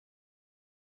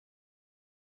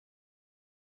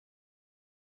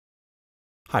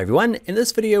Hi everyone, in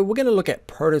this video we're going to look at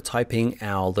prototyping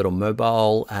our little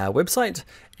mobile website,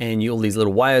 and all these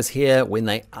little wires here, when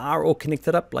they are all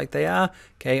connected up like they are,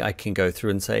 okay, I can go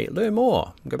through and say learn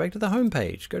more, go back to the home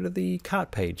page, go to the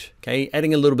cart page, okay,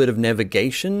 adding a little bit of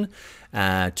navigation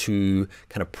to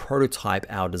kind of prototype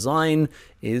our design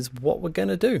is what we're going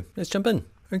to do. Let's jump in.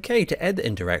 Okay, to add the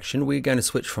interaction, we're going to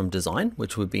switch from design,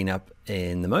 which we've been up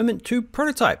in the moment, to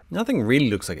prototype. Nothing really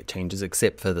looks like it changes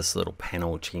except for this little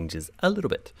panel changes a little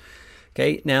bit.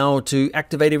 Okay, now to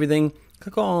activate everything,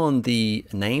 click on the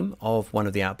name of one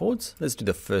of the artboards. Let's do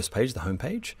the first page, the home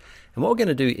page. And what we're going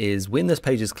to do is when this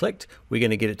page is clicked, we're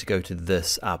going to get it to go to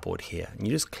this artboard here. And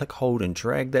you just click, hold, and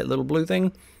drag that little blue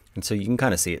thing. And so you can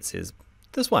kind of see it says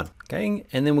this one, okay,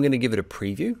 and then we're going to give it a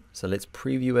preview. So let's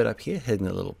preview it up here, hitting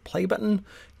the little play button,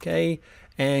 okay,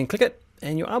 and click it,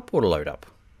 and your artboard will load up.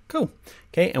 Cool.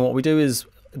 Okay, and what we do is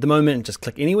at the moment just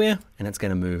click anywhere, and it's going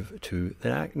to move to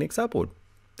the next artboard,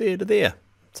 there to there.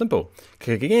 Simple.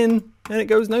 Click again, and it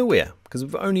goes nowhere because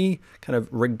we've only kind of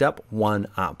rigged up one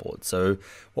artboard. So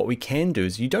what we can do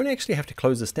is you don't actually have to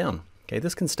close this down. Okay,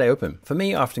 this can stay open. For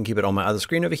me, I often keep it on my other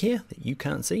screen over here that you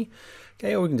can't see.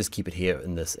 Okay, or we can just keep it here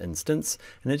in this instance,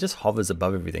 and it just hovers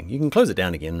above everything. You can close it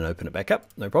down again and open it back up,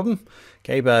 no problem.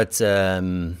 Okay, but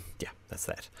yeah, that's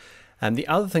that. And the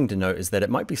other thing to note is that it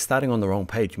might be starting on the wrong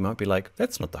page. You might be like,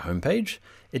 that's not the home page.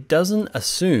 It doesn't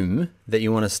assume that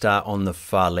you want to start on the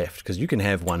far left, because you can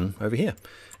have one over here.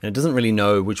 And it doesn't really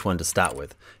know which one to start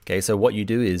with. Okay, so what you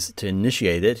do is to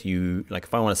initiate it, like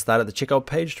if I want to start at the checkout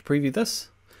page to preview this,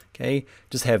 okay,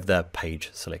 just have the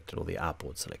page selected or the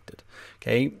artboard selected.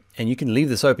 Okay, and you can leave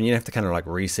this open. You don't have to kind of like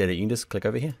reset it. You can just click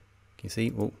over here. Can you see?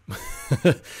 Well,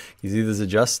 you see this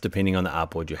adjusts depending on the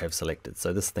artboard you have selected.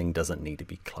 So this thing doesn't need to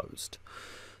be closed.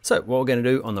 So what we're going to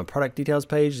do on the product details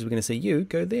page is we're going to say you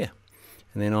go there.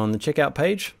 And then on the checkout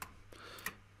page,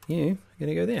 you're going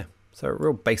to go there. So a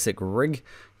real basic rig.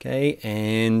 Okay,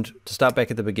 and to start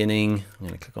back at the beginning, I'm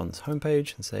going to click on this home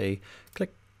page and say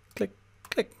click, click,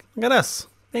 click. Look at us.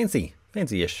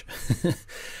 Fancy-ish.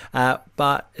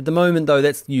 But at the moment though,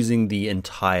 that's using the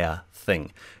entire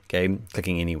thing, okay,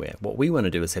 clicking anywhere. What we want to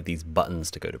do is have these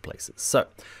buttons to go to places. So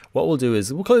what we'll do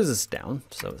is we'll close this down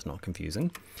so it's not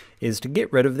confusing, is to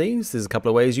get rid of these. There's a couple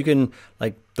of ways you can,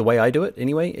 like the way I do it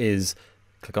anyway, is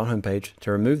click on home page.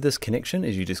 To remove this connection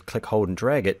is you just click, hold, and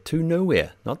drag it to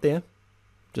nowhere, not there,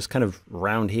 just kind of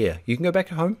around here. You can go back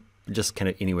to home, just kind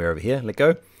of anywhere over here, let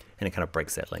go, and it kind of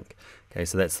breaks that link. Okay,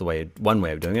 so that's the way, one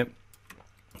way of doing it.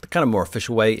 The kind of more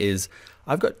official way is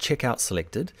I've got checkout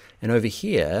selected, and over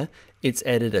here it's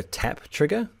added a tap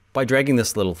trigger. By dragging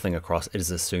this little thing across, it is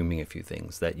assuming a few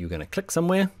things, that you're going to click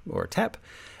somewhere or a tap.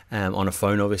 On a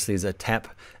phone obviously is a tap,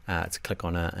 it's a click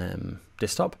on a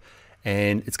desktop,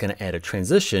 and it's going to add a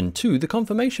transition to the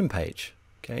confirmation page.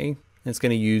 Okay, and it's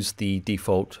going to use the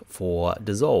default for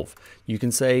dissolve. You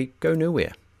can say go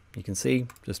nowhere. You can see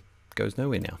just goes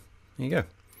nowhere now. There you go.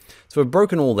 So we've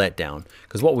broken all that down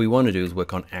because what we want to do is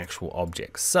work on actual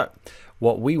objects. So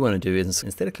what we want to do is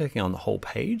instead of clicking on the whole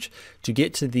page, to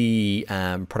get to the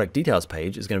product details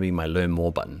page is going to be my learn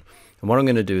more button. And what I'm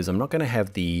going to do is I'm not going to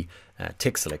have the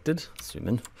text selected, zoom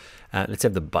in, let's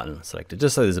have the button selected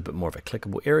just so there's a bit more of a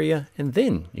clickable area, and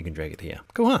then you can drag it here.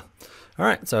 Cool, huh? All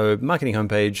right, so marketing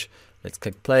homepage, let's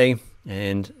click play,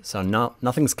 and so now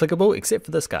nothing's clickable except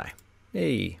for this guy.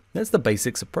 Hey, that's the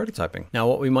basics of prototyping. Now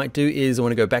what we might do is I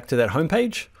want to go back to that home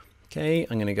page. Okay,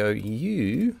 I'm going to go,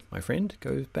 you, my friend,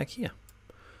 go back here.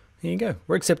 There you go.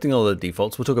 We're accepting all the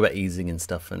defaults. We'll talk about easing and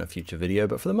stuff in a future video,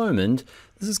 but for the moment,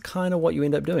 this is kind of what you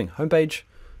end up doing. Homepage,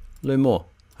 learn more.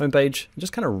 Homepage,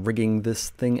 just kind of rigging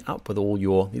this thing up with all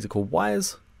your, these are called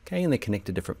wires, okay, and they connect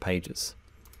to different pages.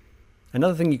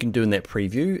 Another thing you can do in that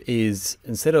preview is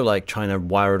instead of like trying to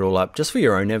wire it all up just for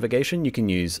your own navigation, you can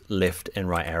use left and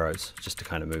right arrows just to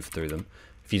kind of move through them.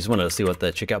 If you just want to see what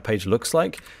the checkout page looks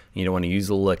like, and you don't want to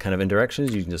use all the kind of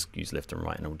interactions, you can just use left and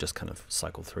right and it'll just kind of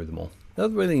cycle through them all. The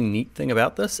other really neat thing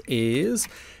about this is,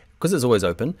 because it's always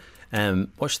open,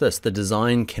 watch this, the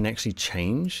design can actually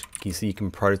change. You see, you can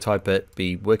prototype it,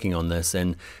 be working on this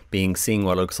and seeing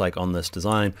what it looks like on this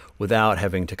design without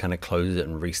having to kind of close it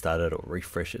and restart it or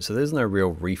refresh it. So there's no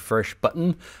real refresh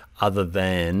button other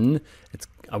than,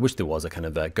 I wish there was a kind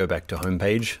of a go back to home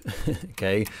page,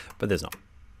 okay, but there's not.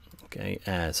 Okay,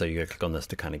 so you gotta click on this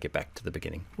to kind of get back to the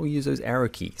beginning. We'll use those arrow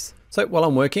keys. So while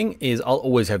I'm working is I'll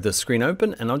always have this screen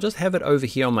open and I'll just have it over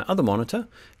here on my other monitor,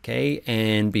 okay,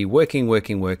 and be working,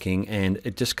 and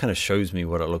it just kind of shows me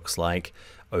what it looks like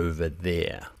over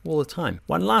there all the time.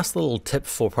 One last little tip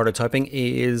for prototyping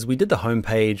is we did the home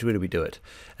page. Where did we do it?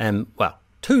 Well,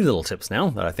 two little tips now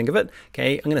that I think of it.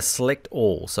 Okay, I'm going to select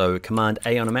all. So Command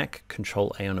A on a Mac,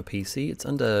 Control A on a PC. It's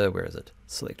under, where is it?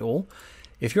 Select all.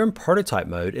 If you're in prototype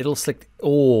mode, it'll select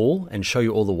all and show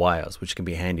you all the wires, which can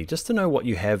be handy just to know what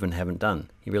you have and haven't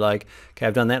done. You'll be like, okay,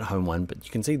 I've done that home one, but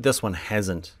you can see this one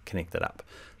hasn't connected up.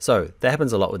 So that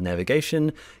happens a lot with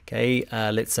navigation. Okay,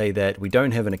 let's say that we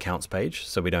don't have an accounts page,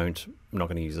 so we're not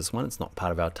going to use this one. It's not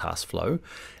part of our task flow.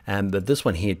 But this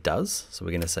one here does. So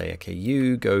we're going to say, okay,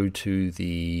 you go to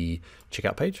the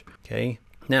checkout page. Okay.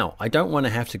 Now, I don't want to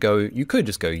have to go, you could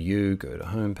just go to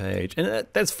home page, and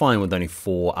that's fine with only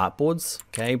 4 artboards,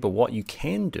 okay? But what you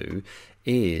can do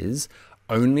is,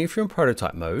 only if you're in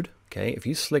prototype mode, okay, if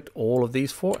you select all of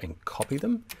these 4 and copy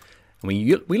them, and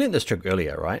we learned this trick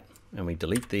earlier, right? And we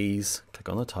delete these, click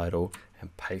on the title,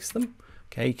 and paste them.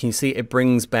 Okay, can you see it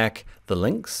brings back the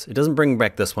links? It doesn't bring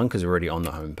back this one because we're already on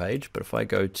the home page, but if I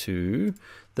go to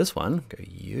this one, go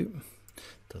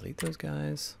delete those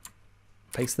guys,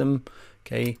 paste them.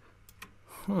 Okay,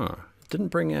 didn't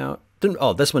bring out,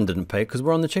 oh, this one didn't pay because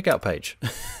we're on the checkout page.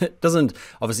 It doesn't,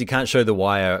 obviously can't show the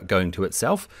wire going to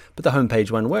itself, but the home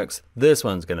page one works. This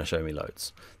one's going to show me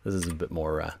loads. This is a bit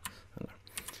more, I don't know,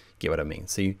 get what I mean.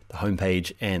 See the home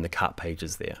page and the cart page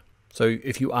is there. So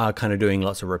if you are kind of doing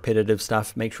lots of repetitive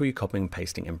stuff, make sure you're copying and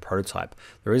pasting in prototype.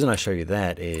 The reason I show you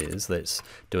that is, let's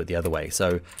do it the other way.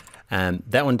 So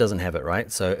that one doesn't have it,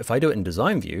 right? So if I do it in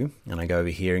design view and I go over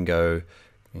here and go,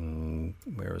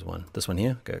 where is one? This one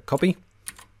here, go copy.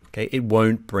 Okay, it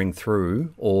won't bring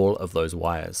through all of those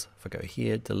wires. If I go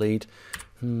here, delete,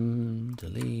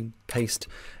 paste,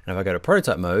 and if I go to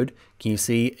prototype mode, can you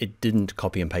see it didn't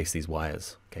copy and paste these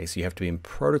wires? Okay, so you have to be in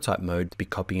prototype mode to be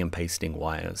copying and pasting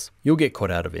wires. You'll get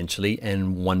caught out eventually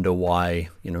and wonder why,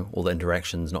 you know, all the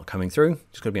interactions not coming through.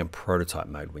 Just gotta be in prototype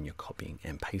mode when you're copying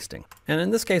and pasting. And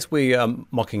in this case, we are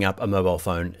mocking up a mobile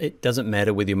phone. It doesn't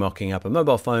matter whether you're mocking up a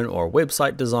mobile phone or a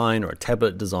website design or a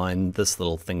tablet design, this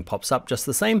little thing pops up just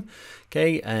the same.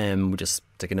 Okay, and we're just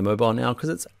sticking to mobile now because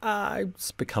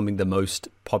it's becoming the most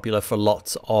popular for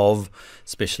lots of,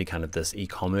 especially kind of this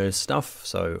e-commerce stuff.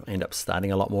 So I end up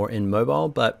starting a lot more in mobile,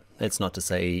 but that's not to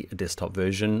say a desktop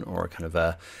version or a kind of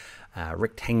a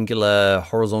rectangular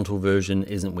horizontal version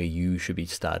isn't where you should be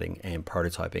starting and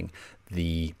prototyping.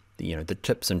 The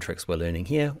tips and tricks we're learning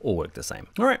here all work the same.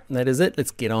 All right, that is it.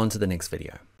 Let's get on to the next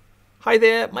video. Hi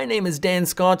there, my name is Dan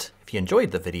Scott. If you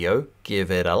enjoyed the video, give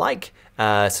it a like,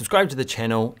 subscribe to the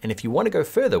channel, and if you want to go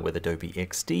further with Adobe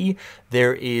XD,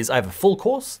 I have a full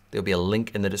course. There'll be a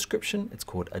link in the description. It's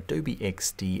called Adobe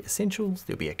XD Essentials.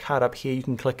 There'll be a card up here you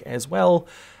can click as well.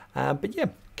 But yeah,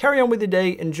 carry on with your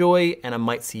day, enjoy, and I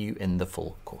might see you in the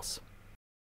full course.